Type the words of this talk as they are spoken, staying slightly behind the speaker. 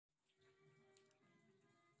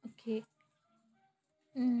Okay.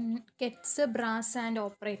 Kets, brass and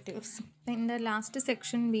operatives. In the last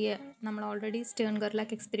section നമ്മൾ already Stern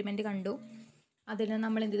കർലാക്ക് experiment കണ്ടു. അതിൽ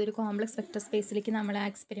നമ്മൾ എന്ത് ചെയ്തു, ഒരു കോംപ്ലക്സ് വെക്റ്റർ സ്പേസിലേക്ക് നമ്മൾ ആ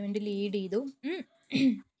എക്സ്പെരിമെൻറ്റ് ലീഡ് ചെയ്തു.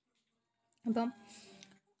 അപ്പം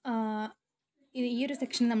ഈ ഒരു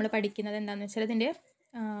സെക്ഷൻ നമ്മൾ പഠിക്കുന്നത് എന്താണെന്ന് വെച്ചാൽ ഇതിൻ്റെ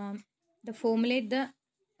the formulate the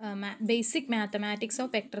basic mathematics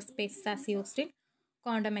of vector spaces as used in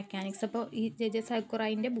quantum mechanics. അപ്പോൾ ഈ ജെ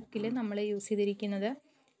സാക്കുറായിൻ്റെ ബുക്കിൽ നമ്മൾ യൂസ് ചെയ്തിരിക്കുന്നത്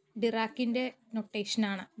ഡിറാക്കിൻ്റെ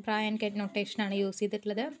നൊട്ടേഷനാണ്, ബ്രയൻ കെറ്റ് നൊട്ടേഷനാണ് യൂസ്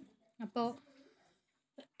ചെയ്തിട്ടുള്ളത്. അപ്പോൾ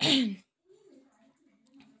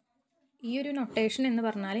ഈ ഒരു നൊട്ടേഷൻ എന്ന്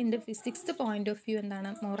പറഞ്ഞാൽ ഇതിൻ്റെ ഫിസിക്സ് പോയിൻ്റ് ഓഫ് വ്യൂ എന്താണ്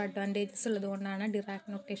മോർ അഡ്വാൻറ്റേജസ് ഉള്ളത് കൊണ്ടാണ്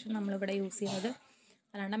ഡിറാക്ക് നൊട്ടേഷൻ നമ്മളിവിടെ യൂസ് ചെയ്യുന്നത്.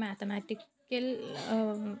 അല്ലാണ്ട് മാത്തമാറ്റിക്കൽ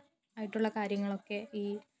ആയിട്ടുള്ള കാര്യങ്ങളൊക്കെ ഈ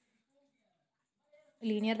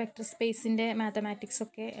ലീനിയർ വെക്റ്റർ സ്പേസിൻ്റെ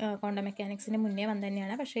മാത്തമാറ്റിക്സൊക്കെ ക്വാണ്ടം മെക്കാനിക്സിൻ്റെ മുന്നേ വന്നു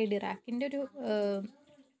തന്നെയാണ്. പക്ഷേ ഈ ഡിറാക്കിൻ്റെ ഒരു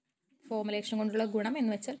ഫോർമുലേഷൻ കൊണ്ടുള്ള ഗുണം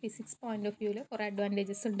എന്ന് വെച്ചാൽ ഫിസിക്സ് പോയിൻ്റ് ഓഫ് വ്യൂവിൽ കുറേ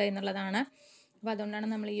അഡ്വാൻറ്റേജസ് ഉണ്ട് എന്നുള്ളതാണ്. അപ്പോൾ അതുകൊണ്ടാണ്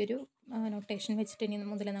നമ്മൾ ഈ ഒരു നൊട്ടേഷൻ വെച്ചിട്ട് ഇനി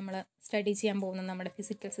മുതൽ നമ്മൾ സ്റ്റഡി ചെയ്യാൻ പോകുന്നത് നമ്മുടെ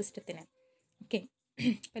ഫിസിക്കൽ സിസ്റ്റത്തിന്. ഓക്കെ,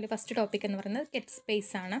 അപ്പോൾ ഫസ്റ്റ് ടോപ്പിക് എന്ന് പറയുന്നത് കെറ്റ്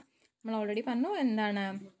സ്പേസ് ആണ്. നമ്മൾ ഓൾറെഡി പറഞ്ഞു എന്താണ്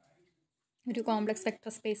ഒരു കോംപ്ലക്സ്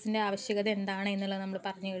വെക്റ്റർ സ്പേസിൻ്റെ ആവശ്യകത എന്താണ് എന്നുള്ളത് നമ്മൾ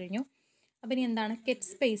പറഞ്ഞു കഴിഞ്ഞു. അപ്പോൾ ഇനി എന്താണ് കെറ്റ്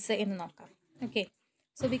സ്പേസ് എന്ന് നോക്കാം. Okay,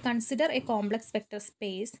 so we consider a complex vector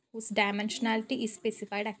space whose dimensionality is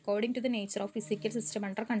specified according to the nature of physical system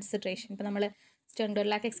under consideration. ഇപ്പോൾ നമ്മൾ സ്റ്റേൺ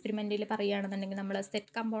കർലാക്ക് എക്സ്പെരിമെൻറ്റിൽ പറയുകയാണെന്നുണ്ടെങ്കിൽ നമ്മൾ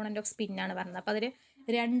സെറ്റ് കമ്പോണൻ്റ് ഓഫ് സ്പിൻ ആണ് പറഞ്ഞത്. അപ്പോൾ അതിൽ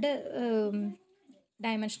രണ്ട്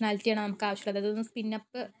ഡയമെൻഷനാലിറ്റിയാണ് നമുക്ക് ആവശ്യമുള്ളത്. അതൊന്ന് spin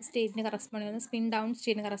up സ്റ്റേറ്റിന് corresponding, spin down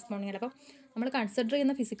സ്റ്റേറ്റിന് corresponding. അപ്പോൾ നമ്മൾ കൺസിഡർ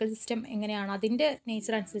ചെയ്യുന്ന ഫിസിക്കൽ സിസ്റ്റം എങ്ങനെയാണോ അതിൻ്റെ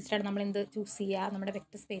നേച്ചർ അനുസരിച്ചിട്ടാണ് നമ്മൾ എന്ത് ചൂസ് ചെയ്യുക, നമ്മുടെ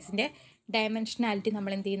വെക്റ്റർ സ്പേസിൻ്റെ ഡയമെൻഷനാലിറ്റി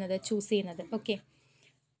നമ്മൾ എന്ത് ചെയ്യുന്നത്, ചൂസ് ചെയ്യുന്നത്. ഓക്കെ,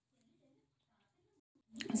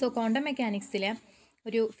 സോ ക്വാണ്ടം മെക്കാനിക്സിൽ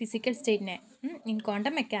ഒരു physical സ്റ്റേറ്റിനെ in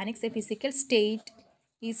quantum mechanics A physical state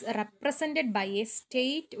is represented by A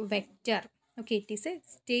state vector. Okay, it is A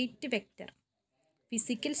state vector.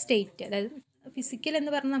 Physical state, അതായത് ഫിസിക്കൽ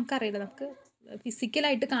എന്ന് പറഞ്ഞാൽ നമുക്കറിയില്ല, നമുക്ക്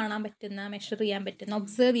ഫിസിക്കലായിട്ട് കാണാൻ പറ്റുന്ന, മെഷർ ചെയ്യാൻ പറ്റുന്ന,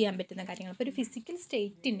 ഒബ്സേർവ് ചെയ്യാൻ പറ്റുന്ന കാര്യങ്ങൾ. അപ്പോൾ ഒരു ഫിസിക്കൽ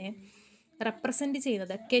സ്റ്റേറ്റിനെ റെപ്രസെൻറ്റ്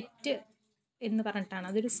ചെയ്യുന്നത് കെറ്റ് എന്ന് പറഞ്ഞിട്ടാണ്.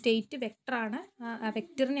 അതൊരു സ്റ്റേറ്റ് വെക്റ്ററാണ്. ആ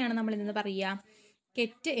വെക്റ്ററിനെയാണ് നമ്മൾ ഇന്ന് പറയുക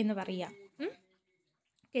കെറ്റ് എന്ന് പറയുക.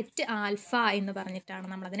 കെറ്റ് ആൽഫ എന്ന് പറഞ്ഞിട്ടാണ്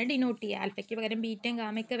നമ്മളതിനെ ഡിനോട്ട് ചെയ്യുക. ആൽഫയ്ക്ക് പകരം ബീറ്റയും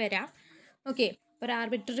ഗാമയൊക്കെ വരാം. ഓക്കെ, ഒരു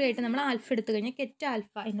ആർബിട്രറി ആയിട്ട് നമ്മൾ ആൽഫ എടുത്തു കഴിഞ്ഞാൽ കെറ്റ്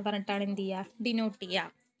ആൽഫ എന്ന് പറഞ്ഞിട്ടാണ് എന്ത് ചെയ്യുക, ഡിനോട്ട് ചെയ്യുക.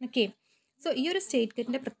 ഓക്കെ, സോ ഈ ഒരു സ്റ്റേറ്റ്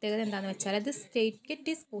കെറ്റിൻ്റെ പ്രത്യേകത എന്താണെന്ന് വെച്ചാൽ അത് state കെറ്റ്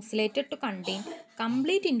is പോസിലേറ്റഡ് to contain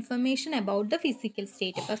complete information about the physical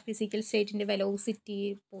state. ഇപ്പോൾ ഫിസിക്കൽ സ്റ്റേറ്റിൻ്റെ വെലോസിറ്റി,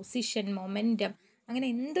 പൊസിഷൻ, മൊമെൻറ്റം, അങ്ങനെ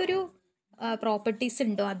എന്തൊരു പ്രോപ്പർട്ടീസ്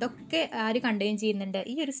ഉണ്ടോ അതൊക്കെ ആര് കണ്ടെയ്ൻ ചെയ്യുന്നുണ്ട്,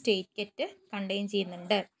 ഈ ഒരു സ്റ്റേറ്റ് കെറ്റ് കണ്ടെയ്ൻ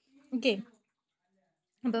ചെയ്യുന്നുണ്ട്. ഓക്കെ,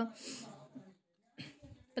 അപ്പോൾ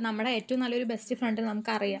നമ്മുടെ ഏറ്റവും നല്ലൊരു ബെസ്റ്റ് ഫ്രണ്ട്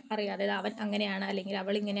നമുക്കറിയാം, അതായത് അവൻ അങ്ങനെയാണ് അല്ലെങ്കിൽ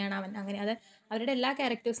അവൾ ഇങ്ങനെയാണ്, അവൻ അങ്ങനെ, അത് അവരുടെ എല്ലാ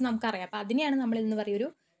ക്യാരക്ടേഴ്സും നമുക്കറിയാം. അപ്പോൾ അതിനെയാണ് നമ്മൾ ഇന്ന് പറയുമൊരു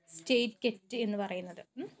സ്റ്റേറ്റ് കെറ്റ് എന്ന് പറയുന്നത്.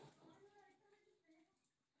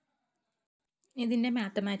 ഇതിൻ്റെ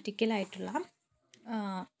മാത്തമാറ്റിക്കലായിട്ടുള്ള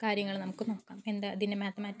കാര്യങ്ങൾ നമുക്ക് നോക്കാം. എന്താ ഇതിൻ്റെ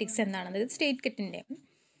മാത്തമാറ്റിക്സ് എന്താണ്, അതായത് സ്റ്റേറ്റ് കെറ്റിൻ്റെ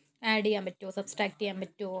ആഡ് ചെയ്യാൻ പറ്റുമോ, സബ്സ്ട്രാക്ട് ചെയ്യാൻ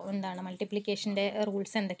പറ്റുമോ, എന്താണ് മൾട്ടിപ്ലിക്കേഷൻ്റെ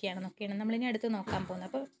റൂൾസ് എന്തൊക്കെയാണെന്നൊക്കെയാണ് നമ്മളിനി അടുത്ത് നോക്കാൻ പോകുന്നത്.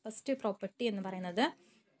 അപ്പോൾ ഫസ്റ്റ് പ്രോപ്പർട്ടി എന്ന് പറയുന്നത്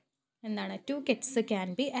എന്താണ്, 2 കെറ്റ്സ് ക്യാൻ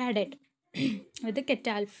ബി ആഡഡ്. ഇത് കെറ്റ്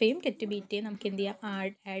ആൽഫയും കെറ്റ് ബീറ്റയും നമുക്ക് എന്ത് ചെയ്യാം,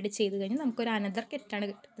 ആഡ് ചെയ്ത് കഴിഞ്ഞാൽ നമുക്കൊരു അനദർ കെറ്റാണ്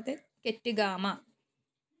കിട്ടുന്നത്, കെറ്റ് gamma.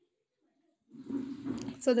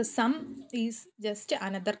 So the sum is just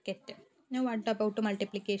another കെറ്റ്. Now what about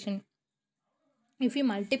multiplication? If you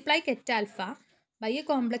multiply ket alpha by a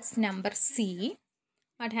complex number c,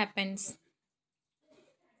 what happens?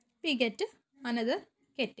 We get another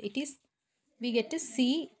ket. We get c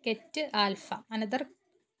ket alpha, another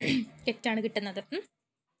ket ആണ് കിട്ടുന്നത്.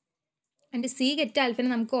 And C കെറ്റ് ആൽഫിനെ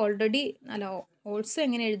നമുക്ക് also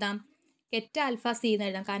എങ്ങനെ എഴുതാം, കെറ്റ് alpha C എന്ന്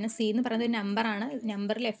എഴുതാം. കാരണം C എന്ന് പറയുന്നത് ഒരു നമ്പറാണ്.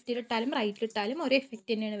 നമ്പർ ലെഫ്റ്റിലിട്ടാലും റൈറ്റിലിട്ടാലും ഒരേ എഫക്റ്റ്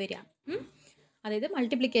തന്നെയാണ് വരിക, അതായത്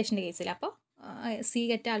മൾട്ടിപ്ലിക്കേഷൻ്റെ കേസിൽ. അപ്പോൾ സി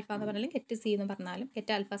കെറ്റ് ആൽഫ എന്ന് പറഞ്ഞാലും കെറ്റ് സി എന്ന് പറഞ്ഞാലും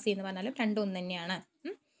കെറ്റ് ആൽഫ സി എന്ന് പറഞ്ഞാലും രണ്ടും ഒന്ന് തന്നെയാണ്.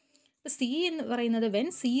 ഇപ്പോൾ സി എന്ന് പറയുന്നത് when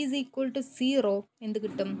C is equal to 0 എന്ത്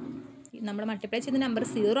കിട്ടും, നമ്മൾ മൾട്ടിപ്ലൈ ചെയ്ത നമ്പർ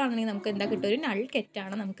 0 ആണെങ്കിൽ നമുക്ക് എന്താ കിട്ടുക, ഒരു നൾ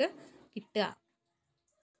കെറ്റാണ് നമുക്ക് കിട്ടുക.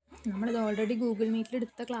 നമ്മളിത് ഓൾറെഡി ഗൂഗിൾ മീറ്റിൽ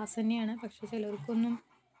എടുത്ത ക്ലാസ് തന്നെയാണ്, പക്ഷേ ചിലർക്കൊന്നും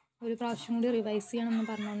ഒരു പ്രാവശ്യം കൂടി റിവൈസ് ചെയ്യണമെന്ന്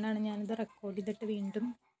പറഞ്ഞുകൊണ്ടാണ് ഞാനിത് റെക്കോർഡ് ചെയ്തിട്ട് വീണ്ടും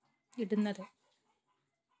ഇടുന്നത്.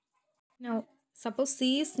 Now suppose C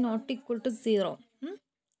is not equal to 0,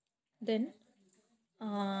 then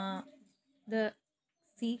the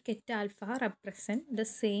C ket alpha represent the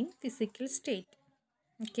same physical state.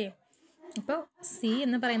 Okay, അപ്പോൾ സി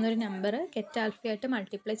എന്ന് പറയുന്ന ഒരു നമ്പർ കെറ്റ് ആൽഫയായിട്ട്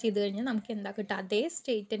മൾട്ടിപ്ലൈ ചെയ്ത് കഴിഞ്ഞാൽ നമുക്ക് എന്താ കിട്ടുക, അതേ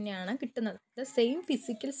സ്റ്റേറ്റ് തന്നെയാണ് കിട്ടുന്നത്, ദ സെയിം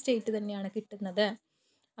ഫിസിക്കൽ സ്റ്റേറ്റ് തന്നെയാണ് കിട്ടുന്നത്.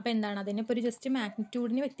 അപ്പോൾ എന്താണ്, അതിനിപ്പോൾ ഒരു ജസ്റ്റ്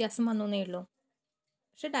മാഗ്നിറ്റ്യൂഡിന് വ്യത്യാസം വന്നേ ഉള്ളൂ,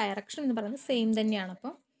 പക്ഷെ ഡയറക്ഷൻ എന്ന് പറയുന്നത് സെയിം തന്നെയാണ്.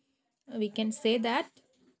 അപ്പോൾ we can say that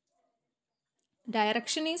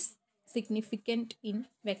direction is significant in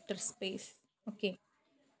vector space. Okay.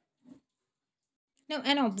 Now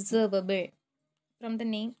an observable, from the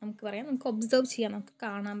name നമുക്ക് പറയാം, നമുക്ക് ഒബ്സർവ് ചെയ്യാം, നമുക്ക്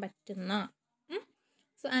കാണാൻ പറ്റുന്ന.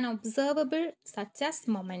 So an observable such as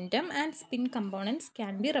momentum and spin components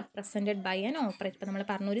can be represented by an operator. ഇപ്പോൾ നമ്മൾ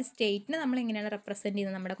പറഞ്ഞ ഒരു സ്റ്റേറ്റിനെ നമ്മൾ എങ്ങനെയാണ് റെപ്രസെൻറ്റ്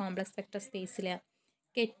ചെയ്യുന്നത് നമ്മുടെ കോംപ്ലക്സ് വെക്റ്റർ സ്പേസിൽ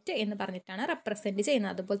കെറ്റ് എന്ന് പറഞ്ഞിട്ടാണ് റെപ്രസെൻറ്റ്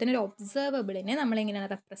ചെയ്യുന്നത്. അതുപോലെ തന്നെ ഒരു ഒബ്സർവബിളിനെ നമ്മൾ എങ്ങനെയാണ്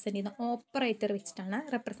റെപ്രസെൻറ്റ് ചെയ്യുന്നത്, ഓപ്പറേറ്റർ വെച്ചിട്ടാണ്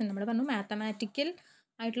റെപ്രസെൻറ്റ്. നമ്മൾ പറഞ്ഞു മാത്തമാറ്റിക്കൽ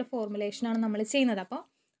ആയിട്ടുള്ള ഫോർമുലേഷനാണ് നമ്മൾ ചെയ്യുന്നത്. അപ്പോൾ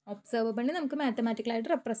ഒബ്സർവബിളിനെ നമുക്ക് മാത്തമാറ്റിക്കലായിട്ട്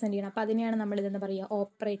റെപ്രസെൻറ്റ് ചെയ്യണം. അപ്പോൾ അതിനെയാണ് നമ്മൾ ഇതെന്ന് പറയുക,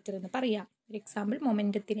 ഓപ്പറേറ്റർ എന്ന് പറയുക. ഒരു എക്സാമ്പിൾ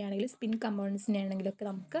മൊമെൻറ്റത്തിനാണെങ്കിൽ സ്പിൻ കമ്പോണൻസിനെ ആണെങ്കിലൊക്കെ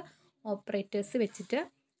നമുക്ക് ഓപ്പറേറ്റേഴ്സ് വെച്ചിട്ട്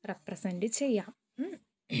റെപ്രസെൻറ്റ് ചെയ്യാം.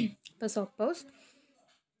 ഇപ്പോൾ സപ്പോസ്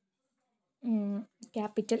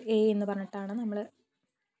ക്യാപിറ്റൽ എ എന്ന് പറഞ്ഞിട്ടാണ് നമ്മൾ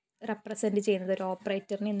റെപ്രസെൻറ്റ് ചെയ്യുന്നത് ഒരു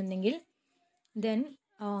ഓപ്പറേറ്ററിന് എന്നുണ്ടെങ്കിൽ, ദെൻ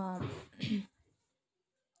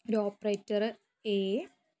ഒരു ഓപ്പറേറ്റർ എ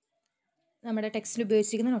നമ്മുടെ ടെക്സ്റ്റിൽ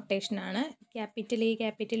ഉപയോഗിച്ചിരിക്കുന്ന നൊട്ടേഷനാണ്. ക്യാപിറ്റൽ എ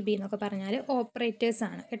ക്യാപിറ്റൽ ബി എന്നൊക്കെ പറഞ്ഞാൽ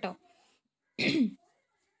ഓപ്പറേറ്റേഴ്സാണ് കേട്ടോ.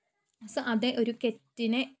 സോ അതേ ഒരു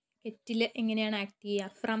കെറ്റിൽ എങ്ങനെയാണ് ആക്ട് ചെയ്യുക,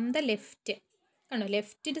 ഫ്രം ദ ലെഫ്റ്റ് കണ്ടോ,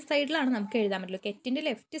 ലെഫ്റ്റ് സൈഡിലാണ് നമുക്ക് എഴുതാൻ പറ്റുള്ളൂ. കെറ്റിൻ്റെ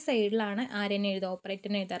ലെഫ്റ്റ് സൈഡിലാണ് ആരെന്നെ എഴുതുക,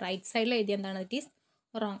 ഓപ്പറേറ്ററിനെ എഴുതുക. റൈറ്റ് സൈഡിൽ എഴുതിയ എന്താണ്, ഇറ്റ് ഈസ്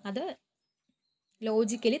റോങ്, അത്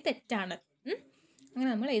ലോജിക്കലി തെറ്റാണ്. അങ്ങനെ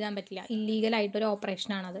നമ്മൾ എഴുതാൻ പറ്റില്ല, ഇല്ലീഗലായിട്ടൊരു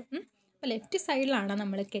ഓപ്പറേഷനാണത്. അപ്പോൾ ലെഫ്റ്റ് സൈഡിലാണ്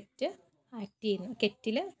നമ്മൾ കെറ്റ് ആക്ട് ചെയ്യുന്നത്,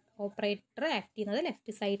 കെറ്റിൽ ഓപ്പറേറ്റർ ആക്ട് ചെയ്യുന്നത്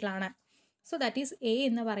ലെഫ്റ്റ് സൈഡിലാണ്. സോ ദാറ്റ് ഈസ് എ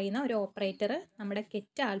എന്ന് പറയുന്ന ഒരു ഓപ്പറേറ്റർ നമ്മുടെ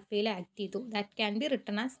കെറ്റ് ആൽഫയിൽ ആക്ട് ചെയ്തു. That can be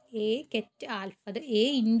written as A കെറ്റ് alpha. അത് എ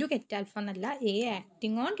ഇൻറ്റു കെറ്റ് ആൽഫ എന്നല്ല, എ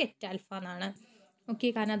ആക്ടിങ് ഓൺ കെറ്റ് ആൽഫ എന്നാണ്. ഓക്കെ,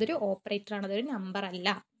 കാരണം അതൊരു ഓപ്പറേറ്ററാണ്, അതൊരു നമ്പർ അല്ല.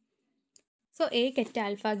 So A കെറ്റ്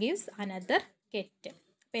alpha gives another കെറ്റ്.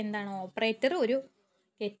 അപ്പോൾ എന്താണ്, ഓപ്പറേറ്റർ ഒരു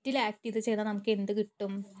കെറ്റിൽ ആക്ട് ചെയ്താൽ നമുക്ക് എന്ത്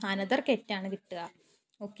കിട്ടും, അനദർ കെറ്റാണ് കിട്ടുക.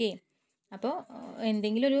 ഓക്കെ, അപ്പോൾ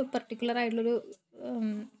എന്തെങ്കിലും ഒരു പെർട്ടിക്കുലർ ആയിട്ടുള്ളൊരു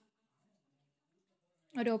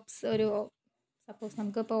ഒരു സപ്പോസ്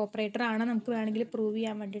നമുക്കിപ്പോൾ ഓപ്പറേറ്റർ ആണ് നമുക്ക് വേണമെങ്കിൽ പ്രൂവ്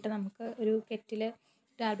ചെയ്യാൻ വേണ്ടിയിട്ട് നമുക്ക് ഒരു കെറ്റിൽ,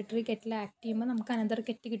 ഒരു ആർബിട്രറി കെറ്റിൽ ആക്ട് ചെയ്യുമ്പോൾ നമുക്ക് അനദർ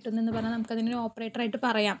കെറ്റ് കിട്ടുന്നെന്ന് പറഞ്ഞാൽ നമുക്കതിനൊരു ഓപ്പറേറ്ററായിട്ട്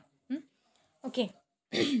പറയാം. ഓക്കെ,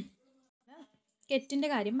 കെറ്റിൻ്റെ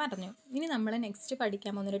കാര്യം പറഞ്ഞു. ഇനി നമ്മൾ നെക്സ്റ്റ്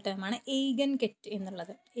പഠിക്കാൻ പോകുന്നൊരു ടേമാണ് എയ്ഗൻ കെറ്റ്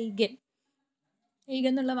എന്നുള്ളത്. എയ്ഗൻ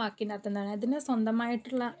എന്നുള്ള വാക്കിൻ്റെ അർത്ഥം എന്താണ്, അതിന്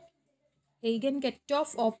സ്വന്തമായിട്ടുള്ള eigen ket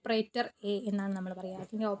of operator A എന്നാണ് നമ്മൾ പറയുക.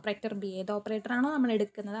 അതിൻ്റെ ഓപ്പറേറ്റർ ബി, ഏത് ഓപ്പറേറ്ററാണോ നമ്മൾ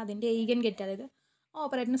എടുക്കുന്നത് അതിൻ്റെ എയ്ഗൻ കെറ്റ്, അതായത്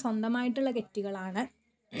ഓപ്പറേറ്ററിന് സ്വന്തമായിട്ടുള്ള കെറ്റുകളാണ്,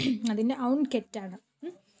 അതിൻ്റെ ഔൺ കെറ്റാണ്.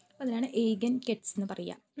 അപ്പോൾ അതിനാണ് എയ്ഗൻ കെറ്റ്സ് എന്ന്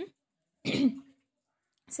പറയുക.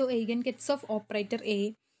 So eigen kets of operator A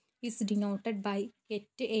is denoted by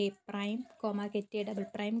കെറ്റ് A prime comma കെറ്റ് A double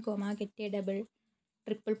prime comma കെറ്റ് A double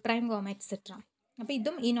triple prime comma etcetera. അപ്പോൾ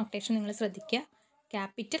ഇതും ഈ നൊട്ടേഷൻ നിങ്ങൾ ശ്രദ്ധിക്കുക.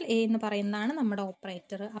 ക്യാപിറ്റൽ എ എന്ന് പറയുന്നതാണ് നമ്മുടെ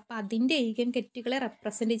ഓപ്പറേറ്റർ. അപ്പോൾ അതിൻ്റെ എയ്ഗൻ കെറ്റുകളെ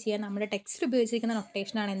റെപ്രസെൻറ്റ് ചെയ്യാൻ നമ്മുടെ ടെക്സ്റ്റിൽ ഉപയോഗിച്ചിരിക്കുന്ന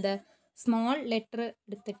നൊട്ടേഷനാണ് എന്ത്, സ്മോൾ ലെറ്റർ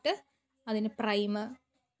എടുത്തിട്ട് അതിന്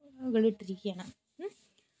പ്രൈമുകൾ ഇട്ടിരിക്കുകയാണ്.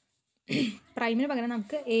 പ്രൈമിന് പകരം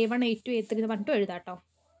നമുക്ക് A1 A2 A3 പറഞ്ഞിട്ട് എഴുതാം കേട്ടോ.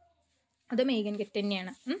 അതും എയ്ഗൻ കെറ്റ്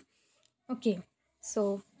തന്നെയാണ്. Okay, so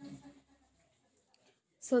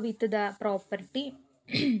with the property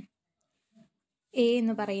A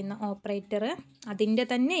എന്ന് പറയുന്ന ഓപ്പറേറ്റർ അതിൻ്റെ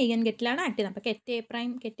തന്നെ എയ്ഗൻ കെറ്റിലാണ് ആക്ട് ചെയ്യുന്നത്. അപ്പോൾ കെറ്റ് A prime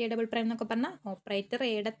കെറ്റ് A double prime എന്നൊക്കെ പറഞ്ഞാൽ ഓപ്പറേറ്റർ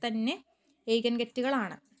എയുടെ തന്നെ എയ്ഗൻ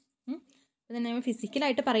കെറ്റുകളാണ്. അത് നമ്മൾ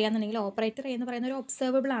ഫിസിക്കലായിട്ട് പറയുകയാണെന്നുണ്ടെങ്കിൽ ഓപ്പറേറ്റർ എന്ന് പറയുന്ന ഒരു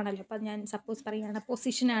ഒബ്സർവബിൾ ആണല്ലോ. അപ്പോൾ ഞാൻ സപ്പോസ് പറയുകയാണ്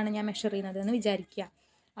പൊസിഷനാണ് ഞാൻ മെഷർ ചെയ്യുന്നത് എന്ന് വിചാരിക്കുക.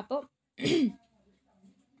 അപ്പോൾ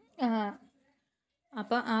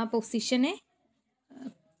ആ പൊസിഷനെ,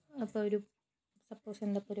 അപ്പോൾ ഒരു സപ്പോസ്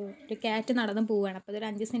ഇപ്പോൾ ഒരു ക്യാറ്റ് നടന്ന് പോവുകയാണ്. അപ്പോൾ ഇതൊരു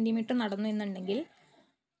 5 സെൻറ്റിമീറ്റർ നടന്നു എന്നുണ്ടെങ്കിൽ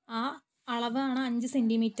ആ അളവാണ് 5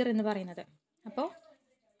 സെൻറ്റിമീറ്റർ എന്ന് പറയുന്നത്. അപ്പോൾ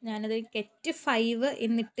ഞാനത് കെറ്റ് 5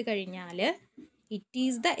 എന്നിട്ട് കഴിഞ്ഞാൽ it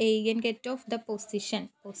is the eigen ket of the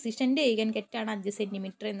പൊസിഷൻ്റെ eigen കെറ്റാണ് 5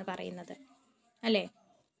 centimetre എന്ന് പറയുന്നത് അല്ലേ.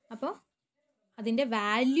 അപ്പോൾ അതിൻ്റെ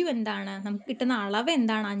വാല്യൂ എന്താണ്, നമുക്ക് കിട്ടുന്ന അളവ്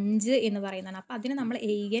എന്താണ്, 5 എന്ന് പറയുന്നതാണ്. അപ്പോൾ അതിന് നമ്മൾ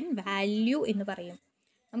എയ്ഗൻ വാല്യൂ എന്ന് പറയും.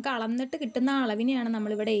 നമുക്ക് അളന്നിട്ട് കിട്ടുന്ന അളവിനെയാണ്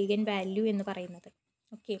നമ്മളിവിടെ എയ്ഗൻ വാല്യൂ എന്ന് പറയുന്നത്.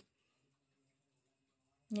 ഓക്കെ,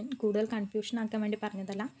 ഞാൻ കൂടുതൽ കൺഫ്യൂഷൻ ആക്കാൻ വേണ്ടി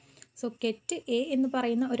പറഞ്ഞതല്ല. സോ കെറ്റ് എ എന്ന്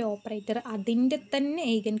പറയുന്ന ഒരു ഓപ്പറേറ്റർ അതിൻ്റെ തന്നെ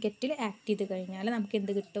എയ്ഗൻ കെറ്റിൽ ആക്ട് ചെയ്ത് കഴിഞ്ഞാൽ നമുക്ക്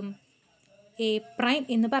എന്ത് കിട്ടും, എ പ്രൈം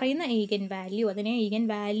എന്ന് പറയുന്ന എയ്ഗൻ വാല്യൂ, അതിനെ എയ്ഗൻ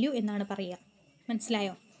വാല്യൂ എന്നാണ് പറയുക.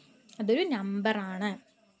 മനസ്സിലായോ? അതൊരു നമ്പറാണ്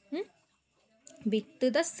വിത്ത്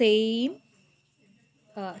ദ സെയിം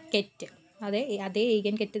കെറ്റ്, അതേ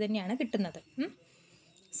എയ്ഗൻ കെറ്റ് തന്നെയാണ് കിട്ടുന്നത്.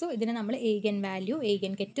 സോ ഇതിനെ നമ്മൾ എയ്ഗൻ വാല്യൂ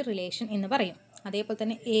എയ്ഗൻ കെറ്റ് റിലേഷൻ എന്ന് പറയും. അതേപോലെ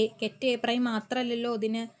തന്നെ കെറ്റ് എ പ്രൈം മാത്രമല്ലല്ലോ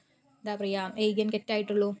ഇതിന് എന്താ പറയുക എയ്ഗൻ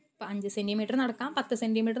കെറ്റായിട്ടുള്ളൂ. ഇപ്പോൾ 5 സെൻറ്റിമീറ്റർ നടക്കാം, 10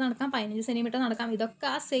 സെൻറ്റിമീറ്റർ നടക്കാം, 15 സെൻറ്റിമീറ്റർ നടക്കാം. ഇതൊക്കെ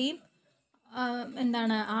ആ സെയിം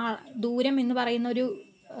എന്താണ് ആ ദൂരം എന്ന് പറയുന്ന ഒരു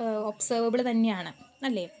ഒബ്സർവബിൾ തന്നെയാണ്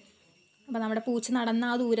അല്ലേ. അപ്പോൾ നമ്മുടെ പൂച്ച നടന്ന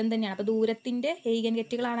ആ ദൂരം തന്നെയാണ്. അപ്പോൾ ദൂരത്തിൻ്റെ ഏകൻ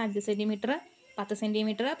കെറ്റുകളാണ് 5 സെൻറ്റിമീറ്റർ, 10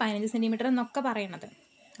 സെൻറ്റിമീറ്റർ, 15 സെൻറ്റിമീറ്റർ എന്നൊക്കെ പറയണത്.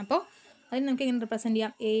 അപ്പോൾ അതിന് നമുക്ക് ഇങ്ങനെ റിപ്രസെൻറ്റ്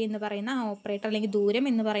ചെയ്യാം. എ എന്ന് പറയുന്ന ആ ഓപ്പറേറ്റർ അല്ലെങ്കിൽ ദൂരം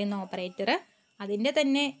എന്ന് പറയുന്ന ഓപ്പറേറ്റർ അതിൻ്റെ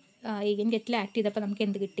തന്നെ ഏകൻ കെറ്റിൽ ആക്ട് ചെയ്തപ്പോൾ നമുക്ക്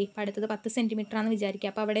എന്ത് കിട്ടി? അപ്പോൾ അടുത്തത് 10 സെൻറ്റിമീറ്റർ ആണെന്ന് വിചാരിക്കുക.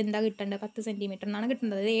 അപ്പോൾ അവിടെ എന്താ കിട്ടേണ്ടത്? 10 സെൻറ്റിമീറ്റർ എന്നാണ്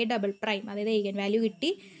കിട്ടുന്നത്. അതായത് എ ഡബിൾ പ്രൈം, അതായത് ഏകൻ വാല്യൂ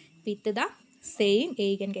കിട്ടി വിത്ത് ദ സെയിം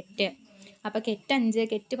ഏകൻ കെറ്റ്. അപ്പോൾ കെറ്റ് 5,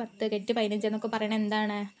 കെറ്റ് 10, കെറ്റ് 15 എന്നൊക്കെ പറയുന്നത്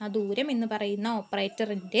എന്താണ്? ആ ദൂരം എന്ന് പറയുന്ന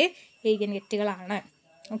ഓപ്പറേറ്ററിൻ്റെ ഏകൻ കെറ്റുകളാണ്.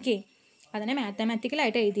 ഓക്കെ, അതിനെ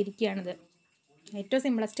മാത്തമാറ്റിക്കലായിട്ട് എഴുതിയിരിക്കുകയാണത്. ഏറ്റവും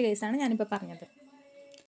സിമ്പിളസ്റ്റ് കേസാണ് ഞാനിപ്പോൾ പറഞ്ഞത്.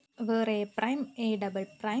 Where A prime, A double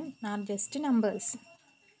prime are just numbers.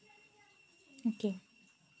 Okay,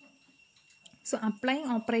 so applying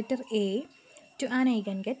operator A to an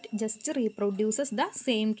eigenket just reproduces the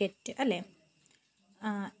same ket അല്ലേ,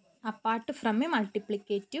 apart from a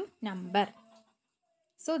multiplicative number.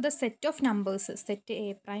 So the set of numbers, set A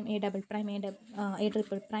prime, A double prime, A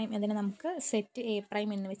triple prime, അതിനെ നമുക്ക് set A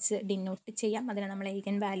prime എന്ന് വെച്ച് denote ചെയ്യാം. അതിനെ നമ്മൾ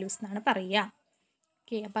eigen values എന്നാണ് പറയുക.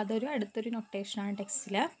 ഓക്കെ, അപ്പോൾ അതൊരു അടുത്തൊരു നൊട്ടേഷനാണ്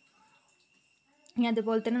ടെക്സ്റ്റിൽ. ഇനി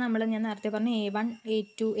അതുപോലെ തന്നെ ഞാൻ നേരത്തെ പറഞ്ഞ A1,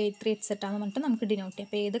 A2, A3 എക്സെട്ര എന്ന് പറഞ്ഞിട്ട് നമുക്ക് ഡിനോട്ട് ചെയ്യാം.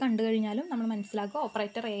 അപ്പോൾ ഏത് കണ്ടു കഴിഞ്ഞാലും നമ്മൾ മനസ്സിലാക്കുക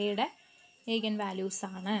ഓപ്പറേറ്റർ എയുടെ ഏകൻ വാല്യൂസ്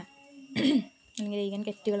ആണ് അല്ലെങ്കിൽ ഏകൻ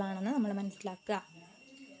കെറ്റുകളാണെന്ന് നമ്മൾ മനസ്സിലാക്കുക.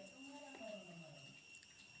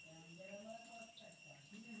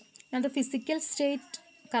 Now the physical state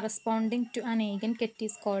corresponding to an eigen ket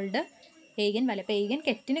is called eigen value. അപ്പോൾ eigen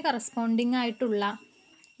കെറ്റിന് കറസ്പോണ്ടിങ് ആയിട്ടുള്ള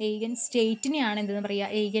eigen സ്റ്റേറ്റിനെയാണ് എന്തെന്ന് പറയുക?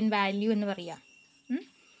 eigen വാല്യൂ എന്ന് പറയുക.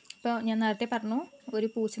 ഇപ്പോൾ ഞാൻ നേരത്തെ പറഞ്ഞു ഒരു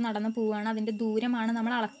പൂച്ച നടന്ന് പോവുകയാണ്, അതിൻ്റെ ദൂരമാണ്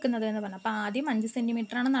നമ്മൾ അളക്കുന്നത് എന്ന് പറഞ്ഞു. അപ്പോൾ ആദ്യം 5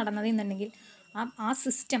 സെൻറ്റിമീറ്ററാണ് നടന്നത് എന്നുണ്ടെങ്കിൽ ആ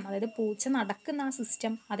സിസ്റ്റം, അതായത് പൂച്ച നടക്കുന്ന ആ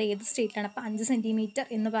സിസ്റ്റം അത് ഏത് സ്റ്റേറ്റിലാണ്? അപ്പോൾ 5 സെൻറ്റിമീറ്റർ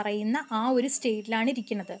എന്ന് പറയുന്ന ആ ഒരു സ്റ്റേറ്റിലാണ്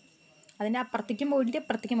ഇരിക്കുന്നത്. അതിൻ്റെ അപ്പുറത്തേക്കും പോയിട്ട്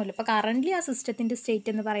അപ്പുറത്തേക്കും പോലും. ഇപ്പോൾ കറൻ്റ്ലി ആ സിസ്റ്റത്തിൻ്റെ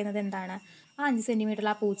സ്റ്റേറ്റ് എന്ന് പറയുന്നത് എന്താണ്? ആ 5 സെൻറ്റിമീറ്ററിൽ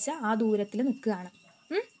ആ പൂച്ച ആ ദൂരത്തിൽ നിൽക്കുകയാണ്.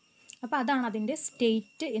 അപ്പോൾ അതാണ് അതിൻ്റെ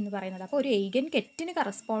സ്റ്റേറ്റ് എന്ന് പറയുന്നത്. അപ്പോൾ ഒരു eigen കെറ്റിന്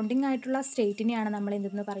കറസ്പോണ്ടിങ് ആയിട്ടുള്ള സ്റ്റേറ്റിനെയാണ് നമ്മൾ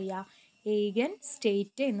എന്തെന്ന് പറയുക? eigen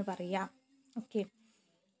സ്റ്റേറ്റ് എന്ന് പറയാം. ഓക്കെ,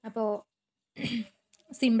 അപ്പോൾ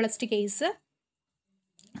simplest case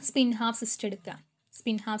spin half system എടുക്കുക.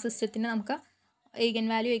 സ്പിൻ ഹാഫ് സിസ്റ്റത്തിന് നമുക്ക് eigen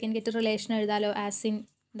value eigen കെറ്റ് relation എഴുതാലോ. As in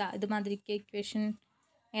ഇതുമാതിരിക്ക് equation,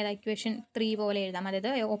 equation 3 പോലെ എഴുതാം.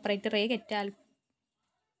 അതായത് ഓപ്പറേറ്റർ എ കെറ്റ്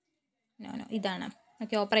ഇതാണ്.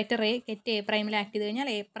 Okay, operator A കെറ്റ് A പ്രൈമിൽ act ചെയ്ത് കഴിഞ്ഞാൽ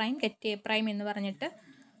എ പ്രൈം കെറ്റ് എ പ്രൈം എന്ന് പറഞ്ഞിട്ട്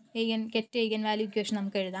കെറ്റ് eigen വാല്യൂ ഇക്വേഷൻ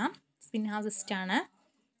നമുക്ക് എഴുതാം. സ്പിൻ ഹാഫ് സിസ്റ്റമാണ്.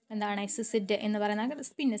 എന്താണ്? എസ് സെറ്റ് എന്ന് പറയുന്നത്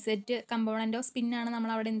സ്പിൻ സെറ്റ് കമ്പോണൻ്റ് ഓഫ് സ്പിന്നാണ് നമ്മൾ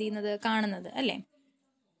അവിടെ എന്ത് ചെയ്യുന്നത്? കാണുന്നത് അല്ലേ.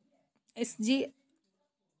 SG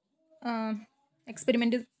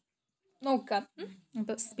എക്സ്പെരിമെൻ്റ് നോക്കാം.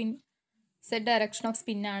 അപ്പോൾ സ്പിൻ സെറ്റ് ഡയറക്ഷൻ ഓഫ്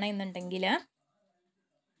സ്പിന്നാണ് എന്നുണ്ടെങ്കിൽ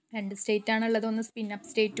 2 സ്റ്റേറ്റ് ആണുള്ളത്. ഒന്ന് സ്പിൻ അപ്പ്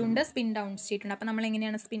സ്റ്റേറ്റും ഉണ്ട്, സ്പിൻ ഡൗൺ സ്റ്റേറ്റ് ഉണ്ട്. അപ്പോൾ നമ്മൾ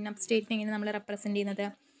എങ്ങനെയാണ് സ്പിൻ അപ്പ് സ്റ്റേറ്റിനെ എങ്ങനെ നമ്മൾ റെപ്രസെൻറ്റ് ചെയ്യുന്നത്?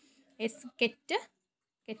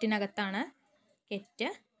 കെറ്റിനകത്താണ് കെറ്റ്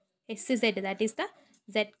SZ, that is the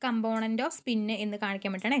set component of spin എന്ന്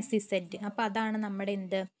കാണിക്കാൻ വേണ്ടിയിട്ടാണ് SZ. അപ്പോൾ അതാണ് നമ്മുടെ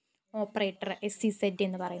എന്ത്? ഓപ്പറേറ്റർ SZ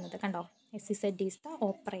എന്ന് പറയുന്നത്. കണ്ടോ, SZ is the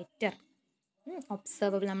operator.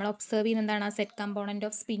 Observable, നമ്മൾ ഒബ്സർവ് ചെയ്യുന്ന എന്താണ്? ആ സെറ്റ് കമ്പോണൻ്റ്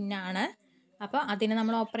ഓഫ് സ്പിന്നാണ്. അപ്പോൾ അതിനെ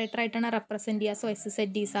നമ്മൾ ഓപ്പറേറ്റർ ആയിട്ടാണ് റെപ്രസെൻറ്റ് ചെയ്യുക. So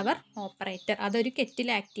SZ is our operator. അതൊരു കെറ്റിൽ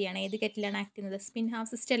ആക്ട് ചെയ്യാണ്. ഏത് കെറ്റിലാണ് ആക്ട് ചെയ്യുന്നത്? സ്പിൻ ഹാഫ്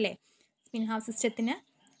സിസ്റ്റം അല്ലേ. സ്പിൻ ഹാഫ് സിസ്റ്റത്തിന്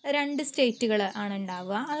 2 സ്റ്റേറ്റുകൾ ആണ്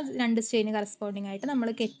ഉണ്ടാവുക. ആ 2 സ്റ്റേറ്റിന് കറസ്പോണ്ടിങ് ആയിട്ട് നമ്മൾ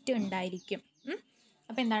കെറ്റ് ഉണ്ടായിരിക്കും.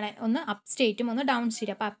 അപ്പോൾ എന്താണ്? ഒന്ന് അപ്പ് സ്റ്റേറ്റും ഒന്ന് ഡൗൺ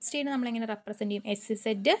സ്റ്റേറ്റ്. അപ്പോൾ അപ്പ് സ്റ്റേറ്റ് നമ്മളെങ്ങനെ റെപ്രസെൻറ്റ് ചെയ്യും?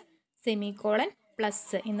 SZ സെമിക്കോളൻ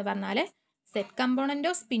പ്ലസ് എന്ന് പറഞ്ഞാൽ സെറ്റ് കമ്പോണൻ്റ്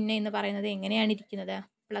ഓഫ് സ്പിന്ന് എന്ന് പറയുന്നത് എങ്ങനെയാണ് ഇരിക്കുന്നത്?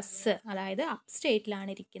 പ്ലസ്, അതായത് അപ്പ് സ്റ്റേറ്റിലാണ്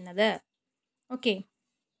ഇരിക്കുന്നത്. ഓക്കെ,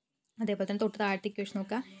 അതേപോലെ തന്നെ തൊട്ട് താഴത്തെ ഇക്വേഷൻ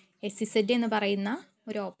നോക്കുക. SZ എന്ന് പറയുന്ന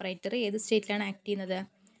ഒരു ഓപ്പറേറ്റർ ഏത് സ്റ്റേറ്റിലാണ് ആക്ട് ചെയ്യുന്നത്?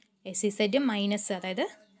 SZ മൈനസ്, അതായത്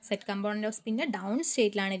set component of spin down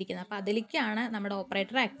സ്റ്റേറ്റിലാണ് ഇരിക്കുന്നത്. അപ്പോൾ അതിലേക്കാണ് നമ്മുടെ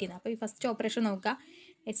ഓപ്പറേറ്റർ ആക്ട് ചെയ്യുന്നത്. അപ്പോൾ ഈ ഫസ്റ്റ് ഓപ്പറേഷൻ നോക്കുക.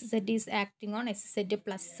 SZ is acting on SZ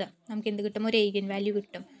plus. നമുക്ക് എന്ത് കിട്ടും? ഒരു eigen വാല്യൂ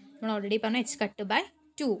കിട്ടും. നമ്മൾ ഓൾറെഡി പറഞ്ഞു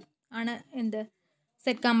h/2 ആണ് എന്ത്?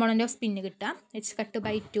 സെറ്റ് കമ്പോണൻ്റ് ഓഫ് സ്പിന്ന് കിട്ടുക.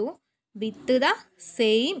 h/2 with the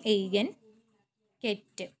same eigen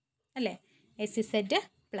കെറ്റ് അല്ലേ, SZ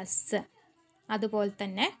പ്ലസ്. അതുപോലെ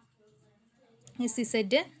തന്നെ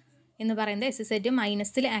SZ എന്ന് പറയുന്നത് SZ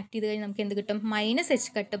മൈനസിൽ ആക്ട് ചെയ്ത് കഴിഞ്ഞാൽ നമുക്ക് എന്ത് കിട്ടും?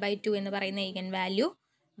 -h/2 എന്ന് പറയുന്ന eigen value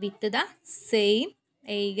with the same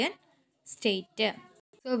eigen state.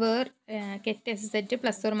 So where ket SZ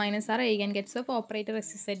plus or minus are eigen kets of operator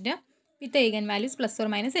SZ with eigen values plus or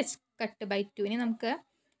minus h/2. ഇനി നമുക്ക്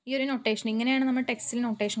ഈ ഒരു നൊട്ടേഷൻ ഇങ്ങനെയാണ് നമ്മൾ ടെക്സ്റ്റിൽ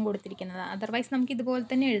നൊട്ടേഷൻ കൊടുത്തിരിക്കുന്നത്. അതർവൈസ് നമുക്ക് ഇതുപോലെ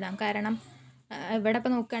തന്നെ എഴുതാം. കാരണം ഇവിടെ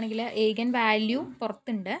ഇപ്പോൾ നോക്കുകയാണെങ്കിൽ eigen വാല്യൂ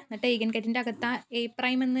പുറത്തുണ്ട്, എന്നിട്ട് eigen കെറ്റിൻ്റെ അകത്ത് A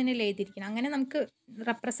പ്രൈം എന്ന് തന്നെ എഴുതിയിരിക്കണം. അങ്ങനെ നമുക്ക്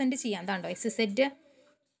റെപ്രസെൻറ്റ് ചെയ്യാം. അതാണ്ടോ SZ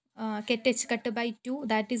ket h/2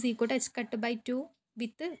 that is equal to h/2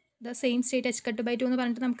 with the same state h/2 എന്ന്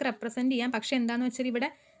പറഞ്ഞിട്ട് നമുക്ക് റെപ്രസെൻറ്റ് ചെയ്യാം. പക്ഷേ എന്താണെന്ന് വെച്ചാൽ ഇവിടെ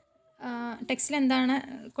ടെക്സ്റ്റിൽ എന്താണ്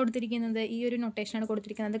കൊടുത്തിരിക്കുന്നത്, ഈ ഒരു നൊട്ടേഷനാണ്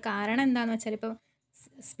കൊടുത്തിരിക്കുന്നത്. കാരണം എന്താണെന്ന് വെച്ചാൽ ഇപ്പോൾ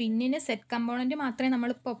സ്പിന്നിന് സെറ്റ് കമ്പോണൻറ്റ് മാത്രമേ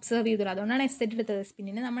നമ്മളിപ്പോൾ ഒബ്സർവ് ചെയ്തുള്ളൂ. അതുകൊണ്ടാണ് എസ് സെറ്റ് എടുത്തത്.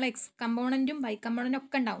 സ്പിന്നിന് നമ്മൾ എക്സ് കമ്പോണൻറ്റും വൈ കമ്പോണൻറ്റും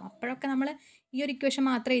ഒക്കെ ഉണ്ടാവും. അപ്പോഴൊക്കെ നമ്മൾ ഈ ഒരു ഇക്വേഷൻ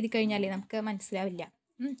മാത്രം എഴുതി കഴിഞ്ഞാലേ നമുക്ക് മനസ്സിലാവില്ല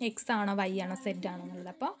എക്സ് ആണോ വൈ ആണോ സെറ്റ് ആണോ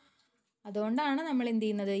എന്നുള്ളത്. അപ്പോൾ അതുകൊണ്ടാണ് നമ്മൾ എന്ത്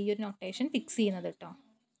ചെയ്യുന്നത്, ഈ ഒരു നൊട്ടേഷൻ ഫിക്സ് ചെയ്യുന്നത് കേട്ടോ.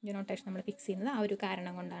 ഈ ഒരു നൊട്ടേഷൻ നമ്മൾ ഫിക്സ് ചെയ്യുന്നത് ആ ഒരു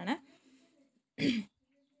കാരണം കൊണ്ടാണ്.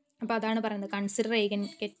 അപ്പോൾ അതാണ് പറയുന്നത്, consider ഏഗൻ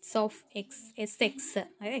kets of X S X,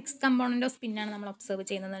 അതായത് എക്സ് കമ്പോണൻ്റ് ഓഫ് സ്പിന്നാണ് നമ്മൾ ഒബ്സർവ്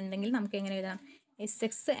ചെയ്യുന്നതെന്നുണ്ടെങ്കിൽ നമുക്ക് എങ്ങനെ എഴുതാം, S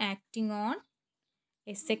X acting on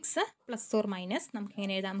S X plus or minus. നമുക്ക്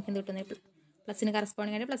എങ്ങനെ എഴുതാം, നമുക്ക് എന്ത് കിട്ടുന്നത്, പ്ലസിന്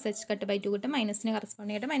കറസ്പോണ്ടിങ് ആയിട്ട് പ്ലസ് എച്ച് കട്ട് ബൈ 2 കിട്ടും, മൈനസിന്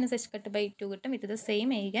കറസ്പോണ്ടിങ് ആയിട്ട് മൈനസ് എച്ച് കട്ട് ബൈ 2 കിട്ടും. With the same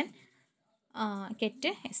ഏഗൻ കെറ്റ്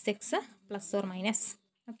S X plus or minus.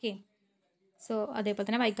 Okay, so അതേപോലെ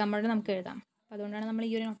തന്നെ വൈ കമ്പോണൻ്റ് നമുക്ക് എഴുതാം. അപ്പോൾ അതുകൊണ്ടാണ് നമ്മൾ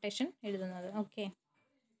ഈ ഒരു നൊട്ടേഷൻ എഴുതുന്നത്. Okay,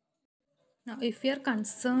 now if we are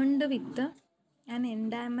concerned with an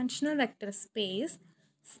n-dimensional vector space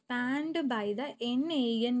spanned by the n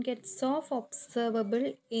eigengets of observable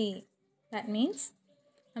A, that means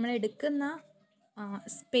നമ്മൾ എടുക്കുന്ന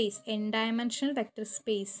സ്പേസ് n-dimensional vector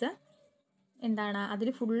space എന്താണ്,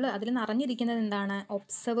 അതിൽ നിറഞ്ഞിരിക്കുന്നത് എന്താണ്,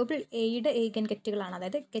 ഒബ്സർവബിൾ എയുടെ ഏഗൻ കെറ്റുകളാണ്.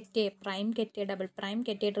 അതായത് കെറ്റ് A prime, കെറ്റ് A double prime,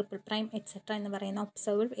 കെറ്റ് A triple prime etcetera എന്ന് പറയുന്ന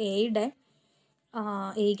observable എയുടെ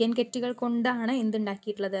ഏഗൻ കെറ്റുകൾ കൊണ്ടാണ്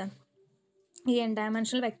എന്തുണ്ടാക്കിയിട്ടുള്ളത്, ഈ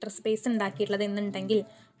n-dimensional വെക്ടർ സ്പേസ് ഉണ്ടാക്കിയിട്ടുള്ളത് എന്നുണ്ടെങ്കിൽ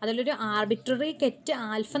അതിലൊരു ആർബിട്രറി കെറ്റ്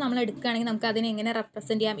ആൽഫ നമ്മൾ എടുക്കുകയാണെങ്കിൽ നമുക്ക് അതിനെ എങ്ങനെ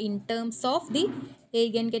റെപ്രസെൻറ്റ് ചെയ്യാം, in terms of the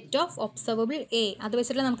ഏഗൻ ket of observable A. അത്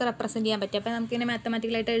വെച്ചിട്ട് നമുക്ക് റെപ്രസെൻറ്റ് ചെയ്യാൻ പറ്റും. അപ്പോൾ നമുക്കിങ്ങനെ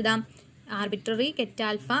മാത്തമാറ്റിക്കലായിട്ട് എഴുതാം, arbitrary കെറ്റ്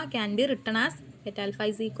alpha can be written as കെറ്റ് alpha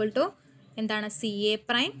is equal to എന്താണ്, C A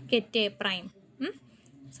prime കെറ്റ് A prime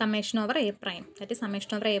summation over A prime, that is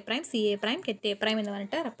summation over A prime C A prime കെറ്റ് A prime എന്ന്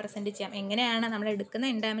പറഞ്ഞിട്ട് represent ചെയ്യാം. എങ്ങനെയാണ് നമ്മൾ എടുക്കുന്ന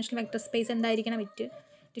n-dimensional vector space എന്തായിരിക്കണം,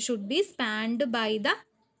 it should be spanned by the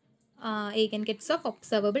eigenkets of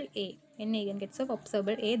observable A, n eigenkets of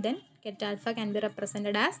observable A. Then ket alpha can be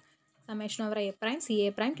represented as summation over A prime C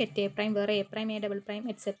A prime ket A prime where A prime A double prime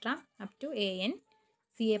etc. up to A n.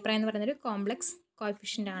 C A prime എന്ന് പറയുന്നൊരു complex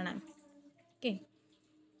coefficient ആണ്. Okay.